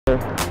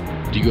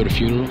Do you go to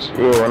funerals?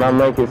 Yeah, when I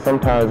make it,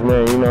 sometimes,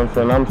 man, you know what I'm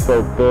saying, I'm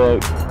so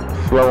thug,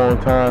 slow on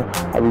time.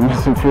 I be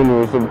missing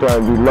funerals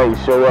sometimes, be late,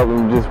 show up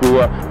and just be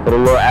up for the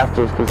little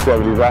after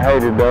festivities. I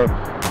hate it though,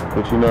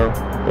 but you know,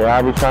 yeah,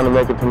 I be trying to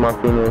make it to my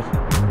funerals.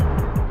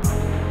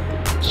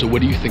 So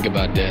what do you think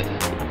about death?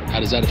 How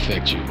does that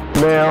affect you?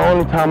 Man, the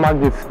only time I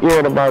get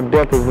scared about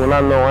death is when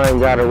I know I ain't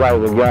got it right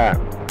with God.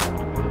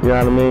 You know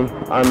what I mean?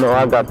 I know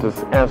I got this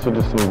answer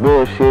to some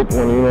bullshit,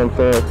 when, you know what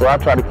I'm saying? So I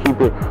try to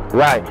keep it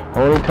right.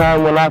 Only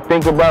time when I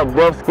think about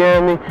death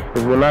scaring me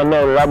is when I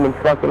know that I've been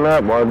fucking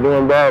up or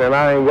doing bad and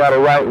I ain't got it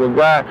right with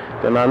God.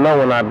 Then I know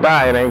when I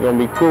die, it ain't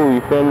gonna be cool,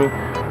 you feel me?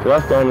 So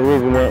that's the only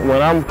reason.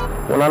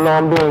 When I know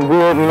I'm doing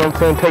good, you know what I'm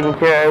saying, taking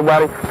care of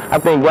everybody, I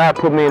think God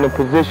put me in a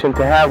position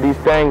to have these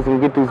things and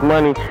get this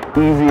money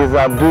easy as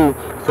I do,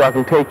 so I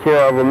can take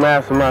care of a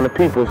mass amount of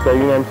people. So, you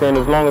know what I'm saying,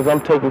 as long as I'm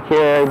taking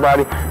care of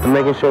everybody and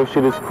making sure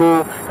shit is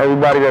cool,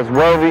 everybody that's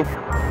worthy,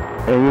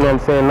 and, you know what I'm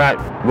saying, not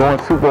going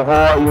super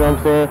hard, you know what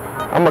I'm saying.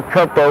 I'm a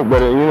cutthroat,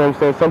 but, you know what I'm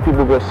saying, some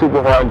people go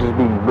super hard and just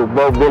be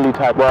Bo Billy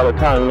type all the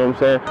time, you know what I'm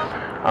saying.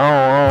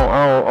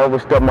 I don't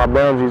overstep my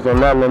boundaries on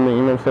that limit, you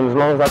know what I'm saying. As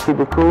long as I keep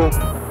it cool,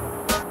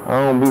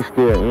 I don't be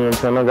scared, you know what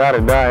I'm saying. I gotta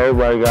die,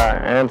 everybody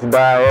got ants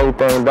die,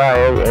 everything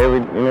die, you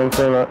know what I'm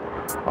saying,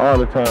 all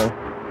the time.